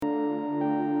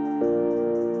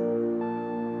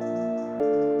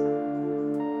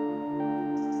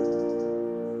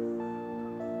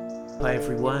Hi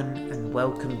everyone, and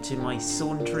welcome to my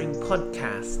Sauntering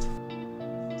podcast.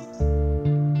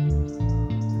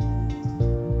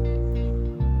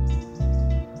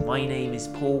 My name is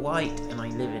Paul White and I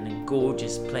live in a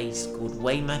gorgeous place called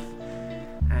Weymouth,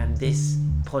 and this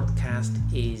podcast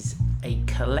is a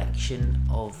collection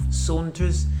of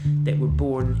saunters that were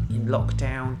born in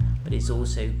lockdown, but it's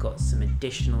also got some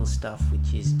additional stuff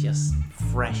which is just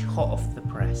fresh, hot off the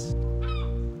press.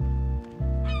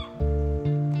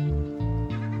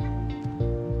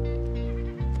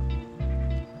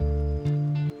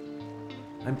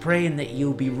 I'm praying that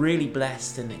you'll be really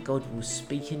blessed and that God will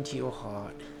speak into your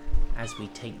heart as we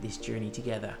take this journey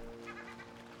together.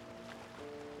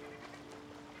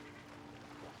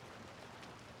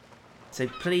 So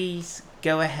please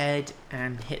go ahead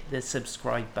and hit the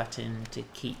subscribe button to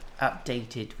keep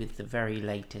updated with the very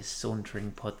latest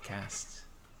Sauntering podcasts.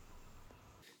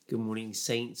 Good morning,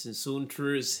 saints and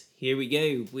saunterers. Here we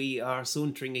go. We are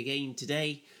sauntering again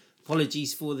today.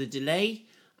 Apologies for the delay.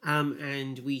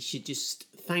 And we should just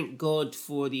thank God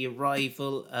for the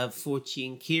arrival of Forty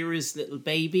and Kira's little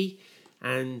baby.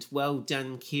 And well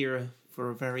done, Kira,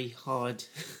 for a very hard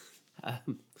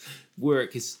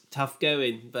work. It's tough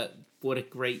going, but what a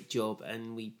great job.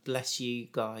 And we bless you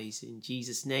guys in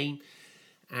Jesus' name.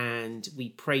 And we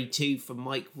pray too for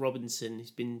Mike Robinson,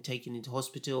 who's been taken into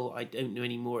hospital. I don't know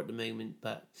any more at the moment,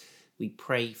 but we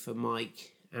pray for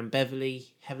Mike and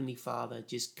Beverly. Heavenly Father,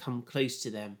 just come close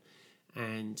to them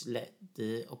and let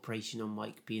the operation on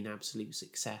Mike be an absolute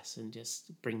success and just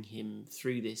bring him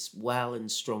through this well and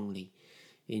strongly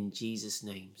in Jesus'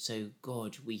 name. So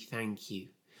God, we thank you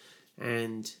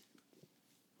and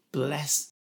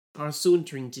bless our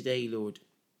sauntering today, Lord.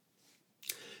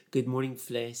 Good morning,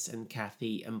 Fliss and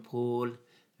Kathy and Paul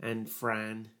and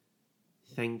Fran.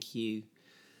 Thank you.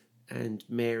 And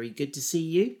Mary, good to see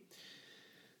you.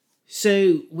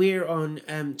 So we're on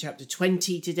chapter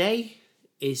 20 today.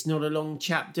 It's not a long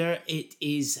chapter. It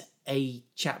is a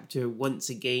chapter once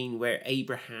again where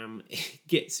Abraham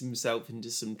gets himself into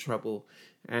some trouble,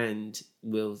 and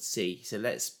we'll see. So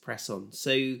let's press on.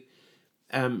 So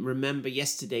remember,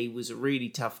 yesterday was a really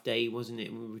tough day, wasn't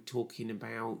it? We were talking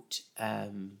about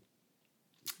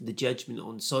the judgment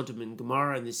on Sodom and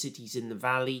Gomorrah and the cities in the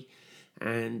valley,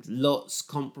 and Lot's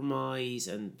compromise,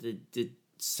 and the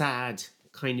sad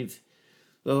kind of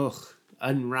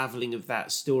unraveling of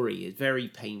that story. A very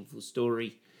painful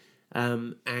story,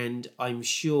 and I'm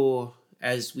sure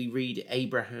as we read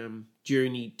Abraham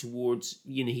journeyed towards,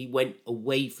 he went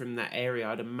away from that area.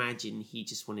 I'd imagine he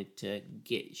just wanted to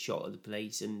get shot of the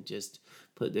place and just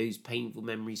put those painful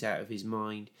memories out of his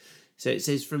mind. So it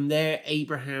says, from there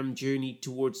Abraham journeyed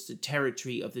towards the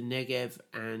territory of the Negev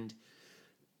and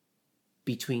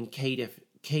between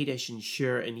Kadesh and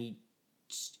Shur, and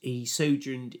he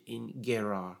sojourned in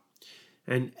Gerar.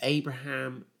 And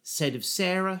Abraham said of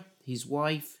Sarah, his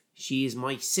wife, she is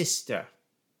my sister.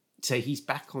 So he's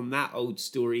back on that old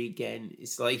story again.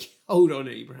 It's like, hold on,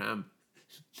 Abraham.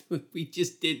 We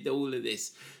just did all of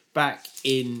this back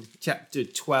in chapter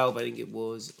 12, I think it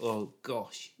was. Oh,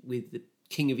 gosh, with the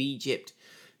king of Egypt.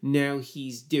 Now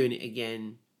he's doing it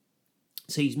again.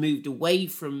 So he's moved away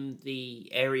from the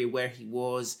area where he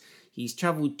was. He's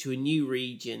travelled to a new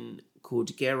region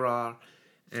called Gerar.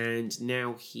 And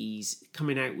now he's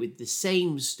coming out with the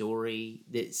same story,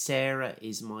 that Sarah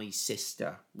is my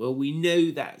sister. Well, we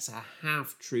know that's a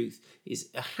half-truth.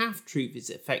 A half-truth is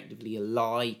effectively a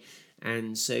lie.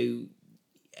 And so,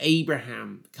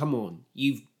 Abraham, come on,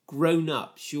 you've grown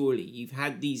up, surely. You've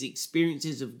had these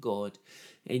experiences of God.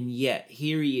 And yet,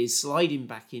 here he is sliding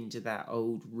back into that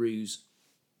old ruse.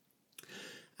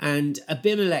 And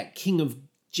Abimelech, king of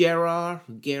Gerar,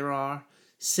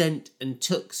 sent and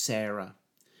took Sarah.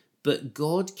 But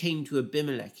God came to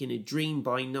Abimelech in a dream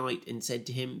by night and said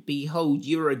to him, behold,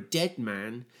 you're a dead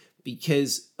man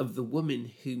because of the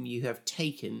woman whom you have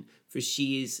taken, for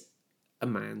she is a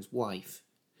man's wife.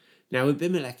 Now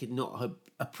Abimelech had not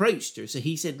approached her, so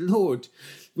he said, Lord,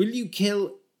 will you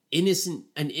kill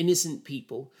innocent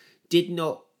people? Did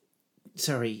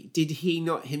he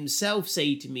not himself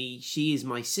say to me, she is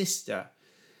my sister?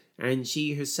 And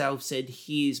she herself said,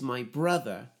 he is my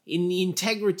brother. In the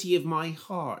integrity of my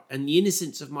heart and the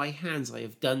innocence of my hands, I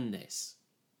have done this.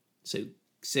 So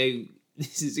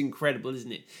this is incredible,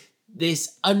 isn't it?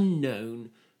 This unknown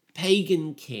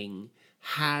pagan king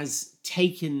has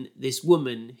taken this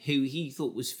woman who he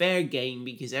thought was fair game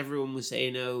because everyone was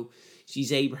saying, oh,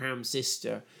 she's Abraham's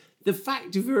sister. The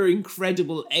fact of her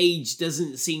incredible age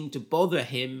doesn't seem to bother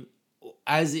him,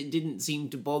 as it didn't seem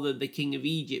to bother the king of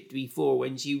Egypt before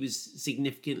when she was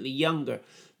significantly younger.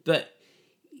 But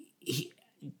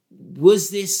was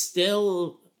this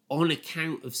still on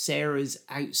account of Sarah's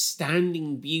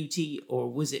outstanding beauty,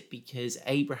 or was it because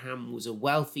Abraham was a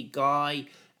wealthy guy?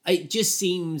 It just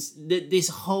seems that this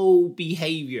whole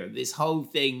behavior, this whole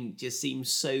thing just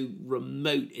seems so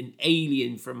remote and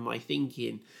alien from my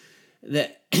thinking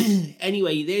that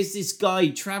anyway, there's this guy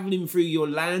traveling through your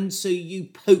land, so you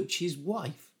poach his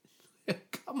wife.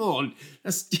 Come on.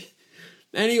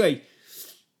 Anyway.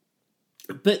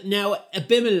 But now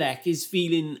Abimelech is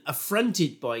feeling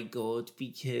affronted by God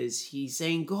because he's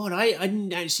saying, God, I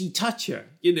didn't actually touch her.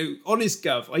 Honest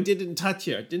gov, I didn't touch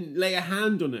her. I didn't lay a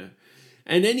hand on her.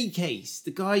 In any case,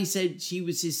 the guy said she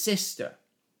was his sister.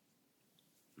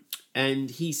 And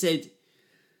he said,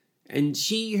 and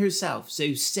she herself,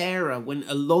 so Sarah went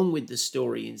along with the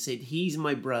story and said, he's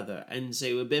my brother. And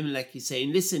so Abimelech is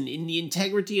saying, listen, in the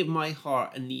integrity of my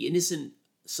heart and the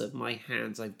innocence of my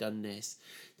hands, I've done this.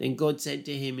 Then God said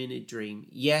to him in a dream,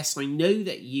 yes, I know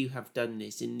that you have done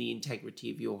this in the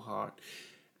integrity of your heart.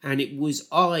 And it was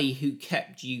I who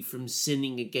kept you from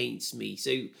sinning against me.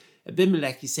 So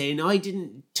Abimelech is saying, I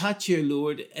didn't touch her,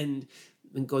 Lord. And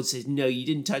God says, no, you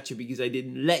didn't touch her because I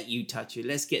didn't let you touch her.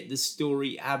 Let's get the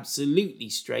story absolutely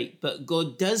straight. But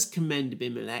God does commend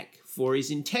Abimelech for his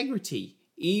integrity,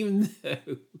 even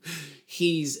though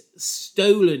he's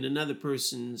stolen another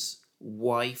person's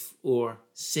wife or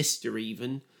sister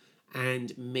even,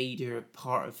 and made her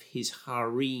part of his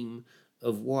harem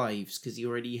of wives, because he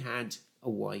already had a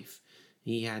wife.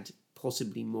 He had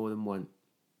possibly more than one.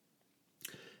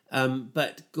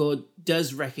 But God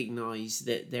does recognize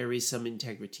that there is some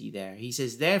integrity there. He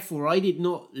says, therefore I did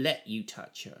not let you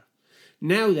touch her.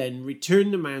 Now then,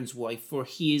 return the man's wife, for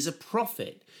he is a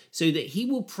prophet, so that he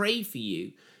will pray for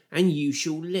you, and you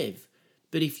shall live.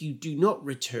 But if you do not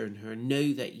return her,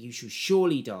 know that you shall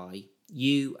surely die,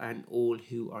 you and all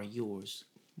who are yours.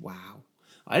 Wow.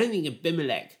 I don't think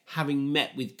Abimelech, having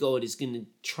met with God, is going to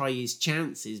try his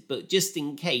chances. But just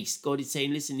in case, God is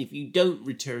saying, listen, if you don't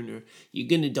return her, you're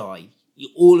going to die.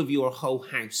 All of your whole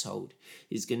household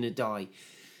is going to die.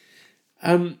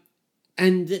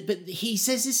 But he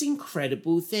says this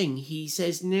incredible thing. He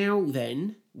says, now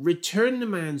then, return the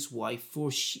man's wife,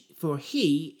 for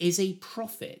he is a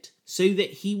prophet, so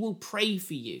that he will pray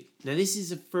for you. Now, this is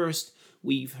the first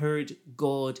we've heard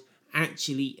God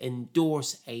actually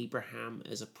endorse Abraham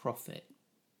as a prophet.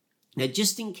 Now,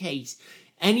 just in case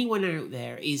anyone out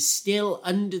there is still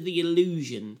under the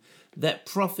illusion that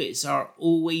prophets are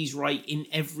always right in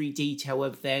every detail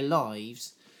of their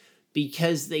lives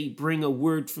because they bring a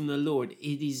word from the Lord,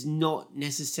 it is not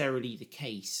necessarily the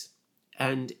case.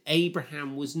 And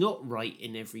Abraham was not right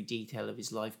in every detail of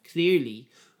his life. Clearly,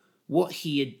 what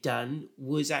he had done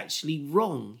was actually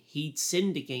wrong. He'd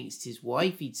sinned against his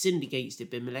wife. He'd sinned against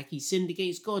Abimelech. He sinned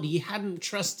against God. He hadn't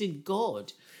trusted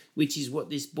God, which is what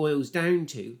this boils down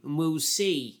to. And we'll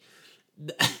see.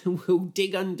 We'll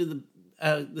dig under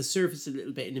the surface a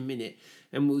little bit in a minute,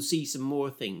 and we'll see some more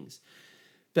things.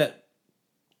 But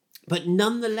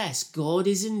nonetheless, God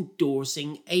is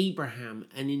endorsing Abraham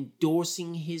and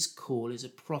endorsing his call as a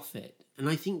prophet. And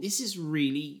I think this is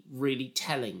really, really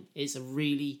telling. It's a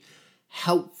really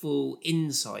helpful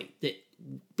insight, that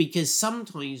because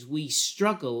sometimes we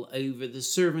struggle over the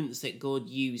servants that God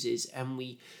uses, and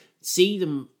we see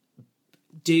them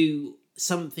do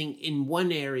something in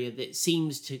one area that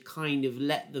seems to kind of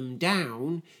let them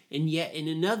down, and yet in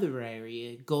another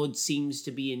area God seems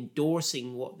to be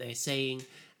endorsing what they're saying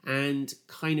and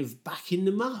kind of backing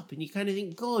them up. And you kind of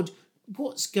think, God,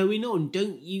 what's going on?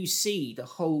 Don't you see the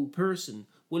whole person?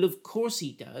 Well, of course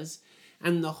he does.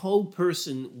 And the whole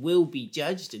person will be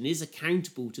judged and is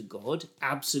accountable to God,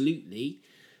 absolutely.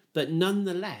 But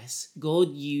nonetheless,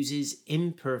 God uses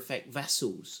imperfect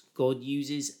vessels. God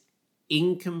uses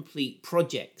incomplete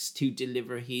projects to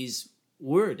deliver his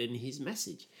word and his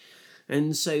message.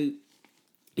 And so,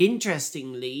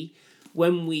 interestingly,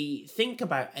 when we think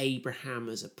about Abraham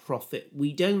as a prophet,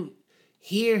 we don't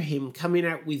hear him coming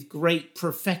out with great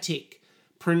prophetic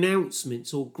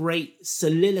pronouncements or great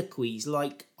soliloquies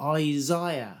like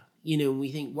Isaiah. And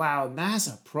we think, wow, that's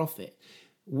a prophet.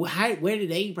 Where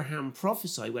did Abraham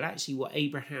prophesy? Well, actually, what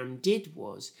Abraham did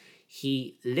was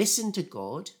he listened to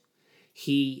God.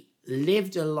 He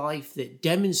lived a life that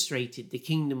demonstrated the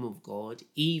kingdom of God,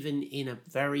 even in a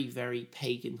very, very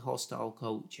pagan, hostile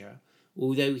culture.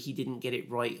 Although he didn't get it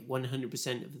right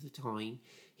 100% of the time,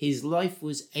 his life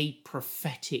was a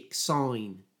prophetic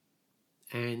sign.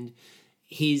 And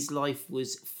his life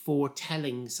was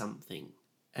foretelling something.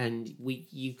 And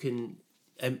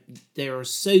there are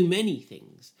so many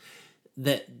things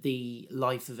that the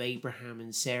life of Abraham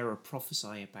and Sarah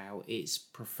prophesy about. It's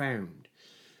profound.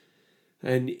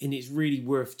 And it's really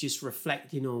worth just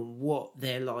reflecting on what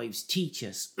their lives teach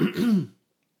us.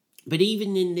 But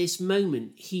even in this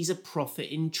moment, he's a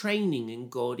prophet in training,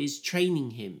 and God is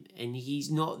training him, and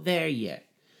he's not there yet.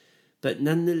 But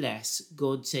nonetheless,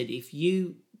 God said, if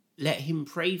you let him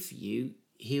pray for you,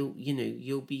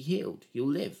 you'll be healed,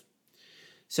 you'll live.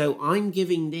 So I'm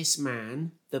giving this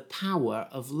man the power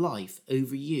of life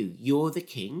over you. You're the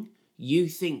king. You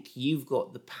think you've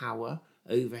got the power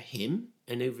over him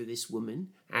and over this woman.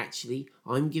 Actually,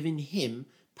 I'm giving him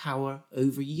power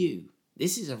over you.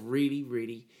 This is a really,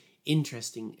 really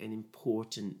interesting and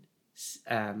important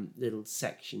little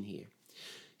section here.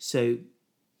 So,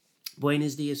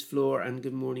 buenos dias, Flor, and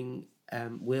good morning,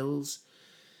 Wills.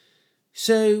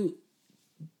 So,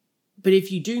 but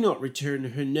if you do not return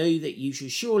her, know that you shall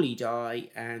surely die,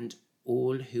 and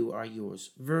all who are yours.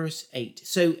 Verse 8.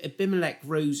 So Abimelech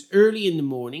rose early in the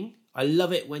morning. I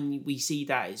love it when we see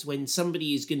that. It's when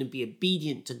somebody is going to be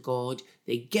obedient to God.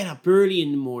 They get up early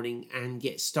in the morning and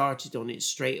get started on it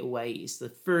straight away. It's the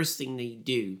first thing they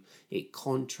do. It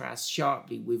contrasts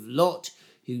sharply with Lot,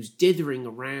 who's dithering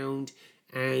around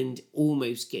and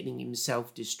almost getting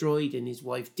himself destroyed. And his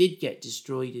wife did get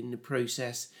destroyed in the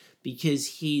process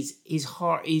because his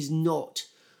heart is not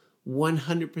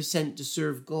 100% to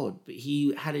serve God, but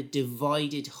he had a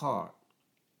divided heart.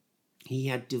 He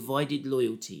had divided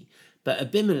loyalty. But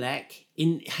Abimelech,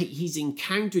 he's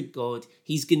encountered God.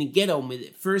 He's going to get on with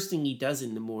it. First thing he does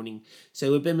in the morning.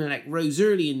 So Abimelech rose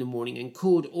early in the morning and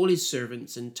called all his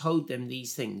servants and told them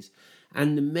these things.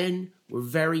 And the men were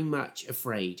very much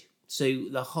afraid. So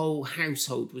the whole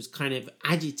household was kind of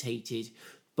agitated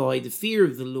by the fear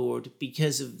of the Lord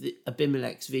because of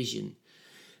Abimelech's vision.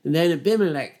 And then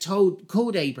Abimelech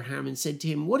called Abraham and said to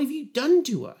him, "What have you done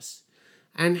to us?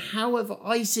 And how have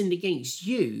I sinned against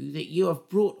you that you have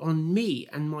brought on me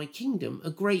and my kingdom a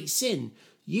great sin?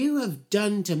 You have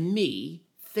done to me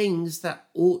things that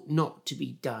ought not to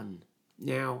be done."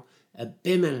 Now,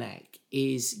 Abimelech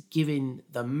is giving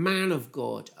the man of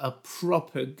God a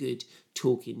proper good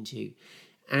talking to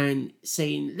and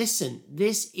saying, listen,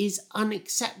 this is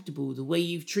unacceptable, the way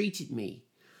you've treated me.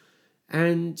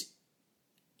 And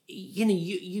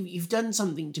you've done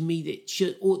something to me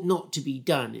that ought not to be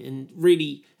done. And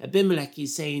really, Abimelech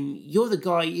is saying, you're the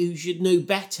guy who should know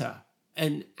better.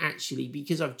 And actually,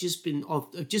 because I've just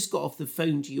got off the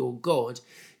phone to your God,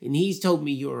 and he's told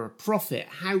me you're a prophet.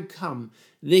 How come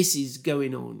this is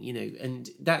going on? And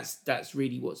that's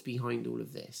really what's behind all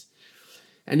of this.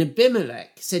 And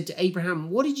Abimelech said to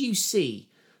Abraham, "What did you see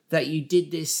that you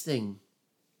did this thing?"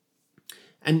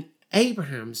 And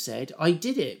Abraham said, "I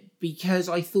did it because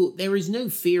I thought there is no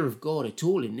fear of God at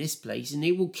all in this place, and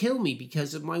they will kill me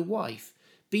because of my wife.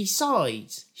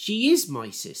 Besides, she is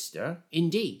my sister.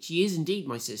 Indeed, she is indeed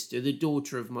my sister, the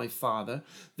daughter of my father,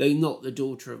 though not the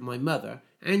daughter of my mother,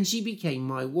 and she became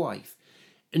my wife."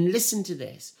 And listen to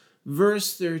this.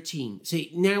 Verse 13. So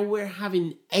now we're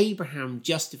having Abraham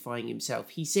justifying himself.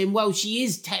 He's saying, well, she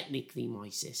is technically my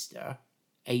sister.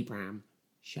 Abraham,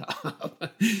 shut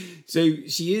up. So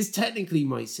she is technically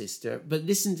my sister. But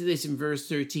listen to this in verse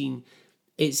 13.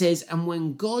 It says, "And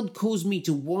when God caused me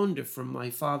to wander from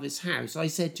my father's house, I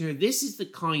said to her, this is the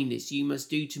kindness you must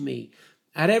do to me.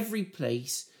 At every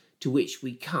place to which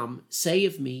we come, say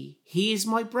of me, he is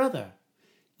my brother."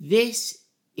 This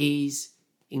is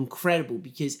incredible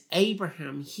because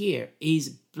Abraham here is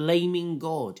blaming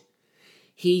God.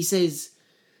 He says,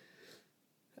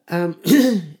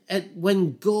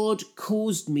 when God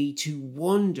caused me to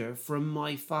wander from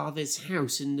my father's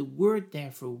house, and the word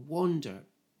there for wander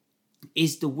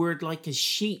is the word like a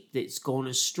sheep that's gone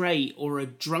astray, or a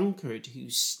drunkard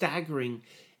who's staggering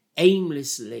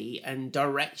aimlessly and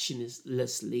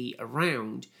directionlessly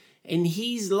around. And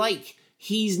he's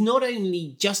not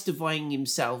only justifying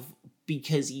himself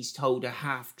because he's told a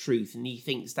half-truth and he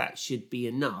thinks that should be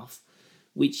enough,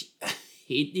 which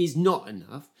it is not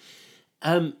enough.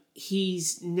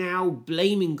 He's now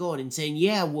blaming God and saying,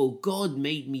 yeah, well, God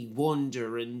made me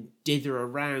wander and dither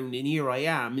around, and here I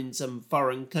am in some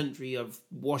foreign country I've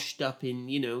washed up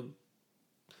in,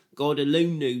 God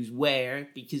alone knows where,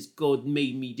 because God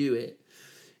made me do it.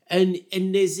 And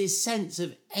there's this sense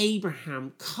of,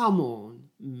 Abraham, come on,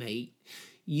 mate.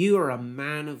 You are a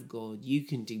man of God. You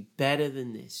can do better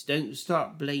than this. Don't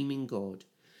start blaming God.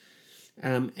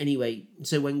 Anyway,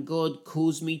 so when God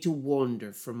caused me to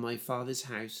wander from my father's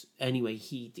house, anyway,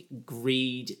 he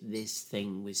agreed this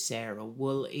thing with Sarah.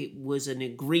 Well, it was an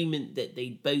agreement that they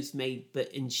both made,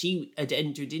 and she had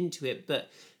entered into it, but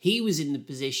he was in the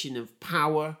position of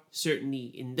power, certainly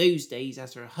in those days,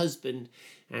 as her husband,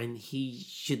 and he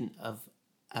shouldn't have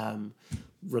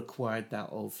required that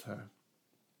of her.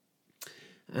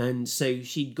 And so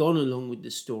she'd gone along with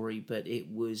the story, but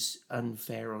it was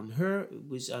unfair on her. It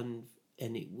was and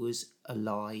it was a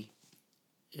lie,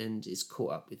 and it's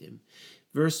caught up with him.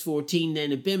 Verse 14,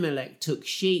 then Abimelech took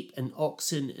sheep and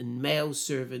oxen and male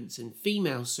servants and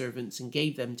female servants and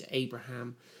gave them to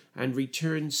Abraham and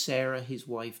returned Sarah his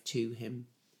wife to him.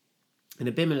 And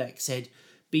Abimelech said,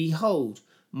 behold,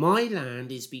 my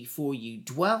land is before you.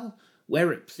 Dwell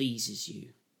where it pleases you.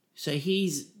 So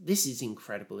this is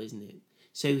incredible, isn't it?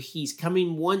 So he's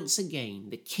coming once again.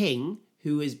 The king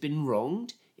who has been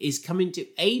wronged is coming to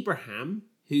Abraham,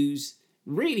 who's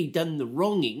really done the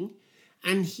wronging,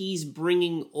 and he's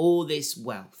bringing all this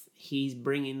wealth. He's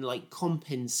bringing like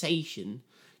compensation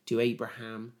to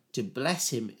Abraham to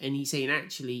bless him. And he's saying,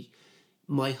 actually,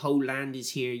 my whole land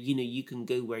is here. You know, you can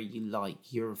go where you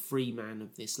like. You're a free man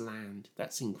of this land.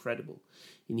 That's incredible.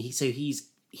 And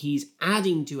he's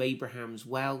adding to Abraham's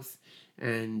wealth,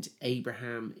 and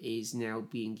Abraham is now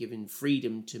being given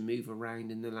freedom to move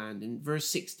around in the land. In verse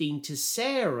 16, to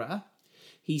Sarah,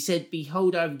 he said,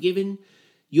 behold, I've given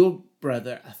your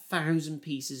brother 1,000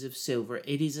 pieces of silver.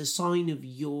 It is a sign of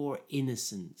your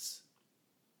innocence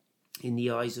in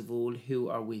the eyes of all who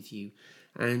are with you,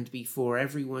 and before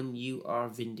everyone you are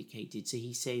vindicated. So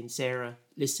he's saying, Sarah,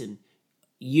 listen,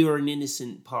 you're an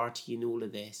innocent party in all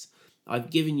of this. I've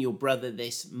given your brother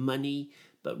this money,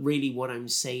 but really what I'm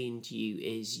saying to you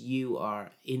is you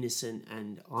are innocent,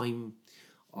 and I'm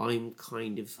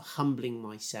kind of humbling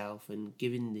myself and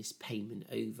giving this payment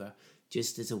over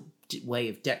just as a way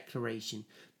of declaration.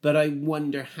 But I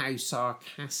wonder how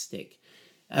sarcastic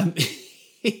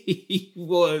he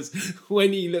was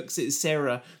when he looks at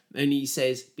Sarah and he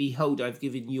says, behold, I've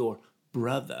given your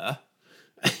brother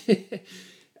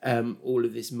all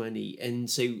of this money. And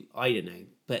so I don't know,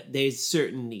 but there's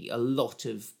certainly a lot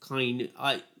of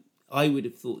I would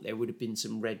have thought there would have been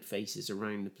some red faces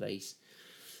around the place.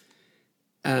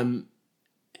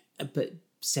 But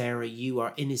Sarah, you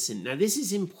are innocent. Now this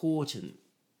is important.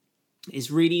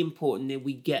 It's really important that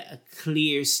we get a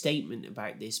clear statement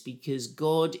about this, because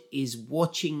God is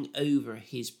watching over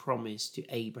his promise to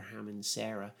Abraham and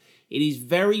Sarah. It is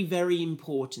very, very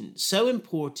important. So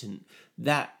important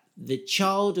that the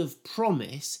child of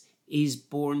promise is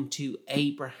born to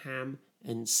Abraham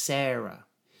and Sarah.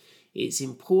 It's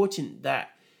important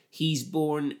that he's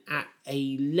born at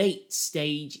a late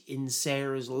stage in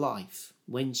Sarah's life,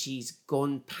 when she's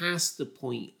gone past the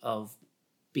point of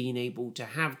being able to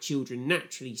have children,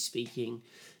 naturally speaking.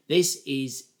 It's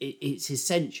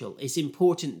essential. It's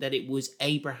important that it was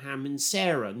Abraham and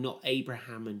Sarah, not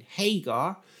Abraham and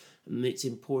Hagar. And it's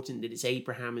important that it's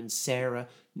Abraham and Sarah,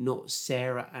 not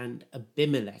Sarah and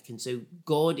Abimelech. And so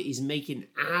God is making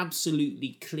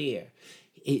absolutely clear.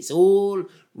 It's all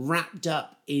wrapped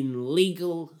up in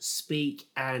legal speak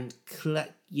and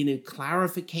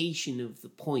clarification of the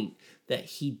point that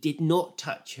he did not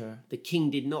touch her. The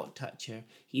king did not touch her.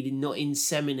 He did not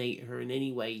inseminate her in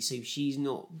any way. So she's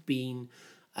not been.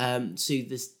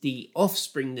 The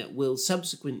offspring that will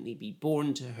subsequently be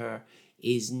born to her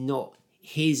is not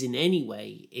his in any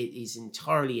way. It is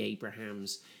entirely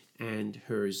Abraham's and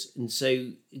hers. And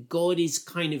so God is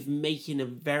kind of making a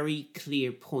very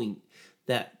clear point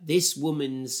that this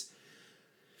woman's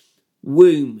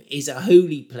womb is a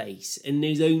holy place, and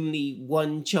there's only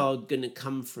one child going to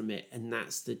come from it, and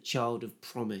that's the child of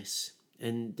promise.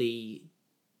 And the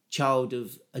child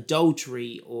of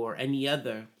adultery or any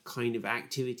other kind of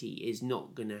activity is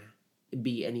not going to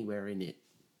be anywhere in it.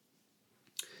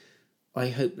 I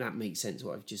hope that makes sense,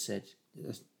 what I've just said.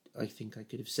 I think I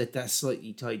could have said that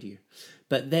slightly tidier.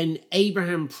 But then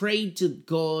Abraham prayed to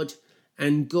God,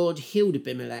 and God healed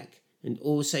Abimelech, and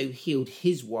also healed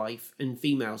his wife and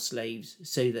female slaves,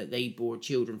 so that they bore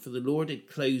children. For the Lord had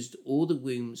closed all the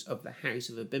wombs of the house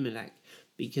of Abimelech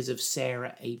because of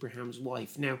Sarah, Abraham's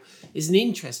wife. Now, it's an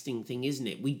interesting thing, isn't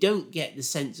it? We don't get the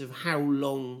sense of how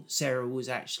long Sarah was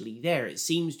actually there. It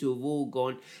seems to have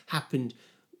all happened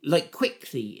like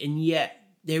quickly, and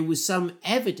yet there was some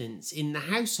evidence in the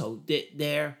household that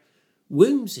their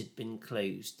wombs had been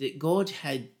closed, that God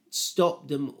had stopped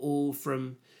them all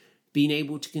from being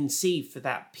able to conceive for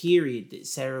that period that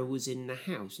Sarah was in the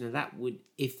house. Now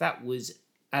if that was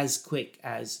as quick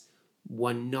as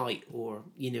one night or,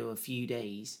 a few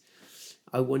days,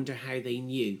 I wonder how they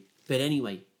knew. But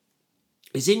anyway,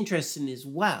 it's interesting as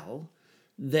well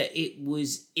that it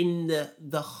was in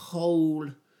the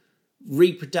whole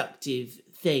reproductive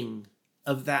thing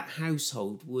of that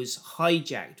household was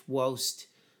hijacked whilst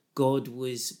God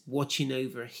was watching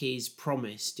over his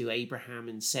promise to Abraham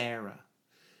and Sarah.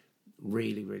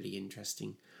 Really, really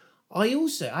interesting. I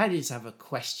just have a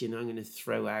question I'm going to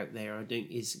throw out there.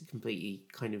 It's completely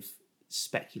kind of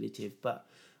speculative, but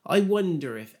I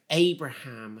wonder if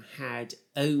Abraham had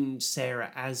owned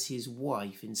Sarah as his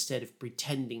wife instead of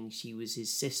pretending she was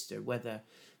his sister, whether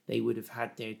they would have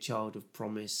had their child of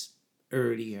promise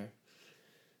earlier.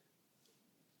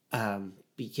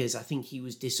 Because I think he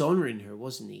was dishonoring her,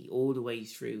 wasn't he? All the way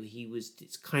through,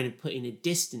 it's kind of putting a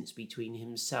distance between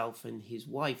himself and his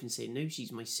wife and saying, no,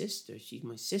 she's my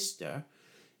sister,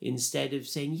 instead of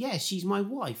saying, yeah, she's my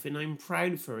wife and I'm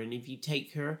proud of her, and if you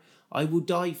take her, I will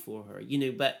die for her,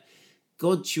 but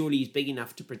God surely is big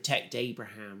enough to protect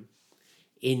Abraham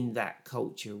in that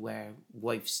culture where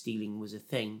wife stealing was a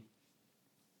thing.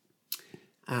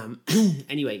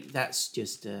 Anyway, that's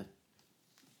just a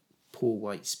poor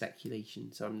white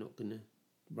speculation, so I'm not going to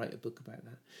write a book about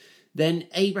that. Then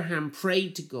Abraham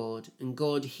prayed to God, and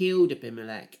God healed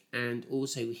Abimelech and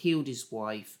also healed his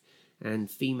wife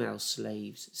and female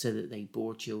slaves so that they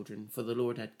bore children, for the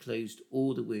Lord had closed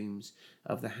all the wombs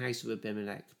of the house of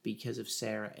Abimelech because of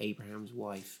Sarah, Abraham's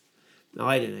wife. Now,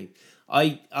 I don't know.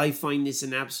 I find this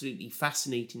an absolutely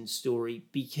fascinating story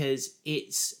because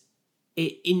it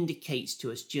indicates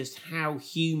to us just how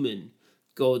human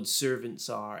God's servants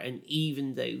are. And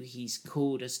even though he's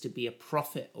called us to be a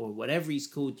prophet or whatever he's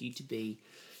called you to be,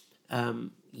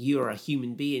 you're a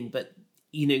human being. But,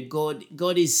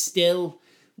 God is still...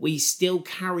 We still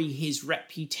carry his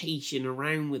reputation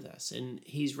around with us and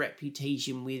his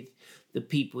reputation with the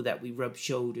people that we rub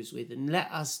shoulders with. And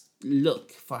let us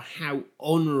look for how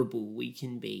honourable we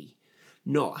can be,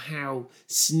 not how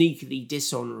sneakily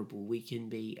dishonourable we can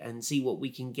be, and see what we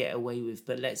can get away with.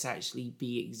 But let's actually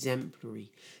be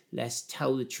exemplary. Let's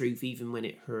tell the truth even when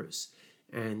it hurts,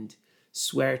 and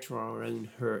swear to our own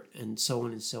hurt, and so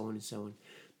on and so on and so on.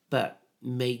 But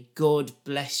may God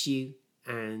bless you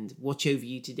and watch over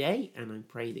you today, and I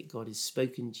pray that God has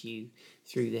spoken to you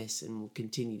through this and will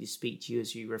continue to speak to you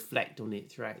as you reflect on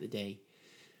it throughout the day.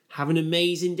 Have an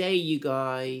amazing day, you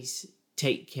guys.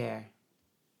 Take care.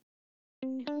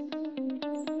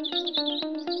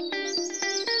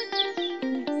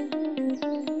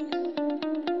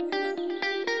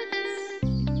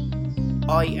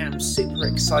 I am super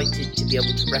excited to be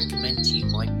able to recommend to you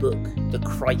my book, The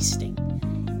Christing.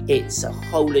 It's a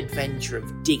whole adventure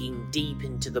of digging deep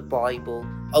into the Bible,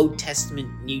 Old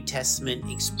Testament, New Testament,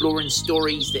 exploring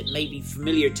stories that may be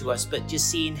familiar to us, but just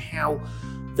seeing how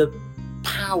the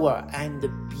power and the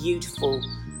beautiful,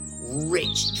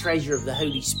 rich treasure of the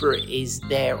Holy Spirit is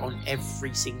there on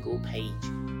every single page.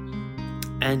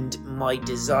 And my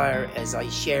desire as I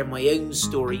share my own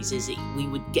stories is that we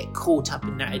would get caught up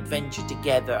in that adventure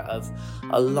together of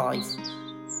a life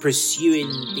pursuing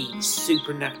the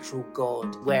supernatural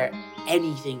God, where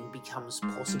anything becomes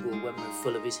possible when we're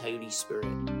full of his Holy Spirit.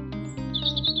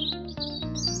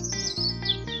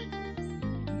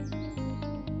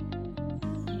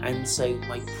 And so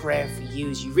my prayer for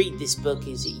you as you read this book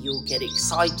is that you'll get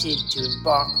excited to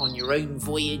embark on your own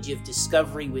voyage of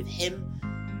discovery with him,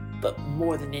 but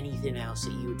more than anything else,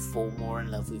 that you would fall more in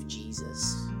love with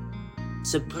Jesus.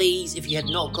 So please, if you have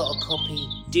not got a copy,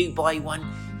 do buy one.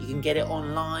 You can get it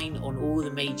online on all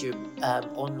the major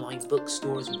online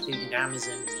bookstores, including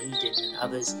Amazon, Eden and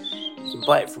others. You can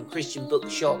buy it from Christian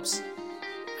bookshops,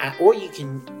 or you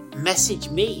can message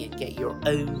me and get your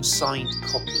own signed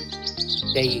copy.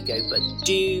 There you go. But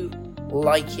do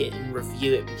like it and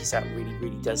review it, because that really,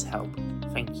 really does help.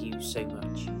 Thank you so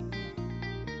much.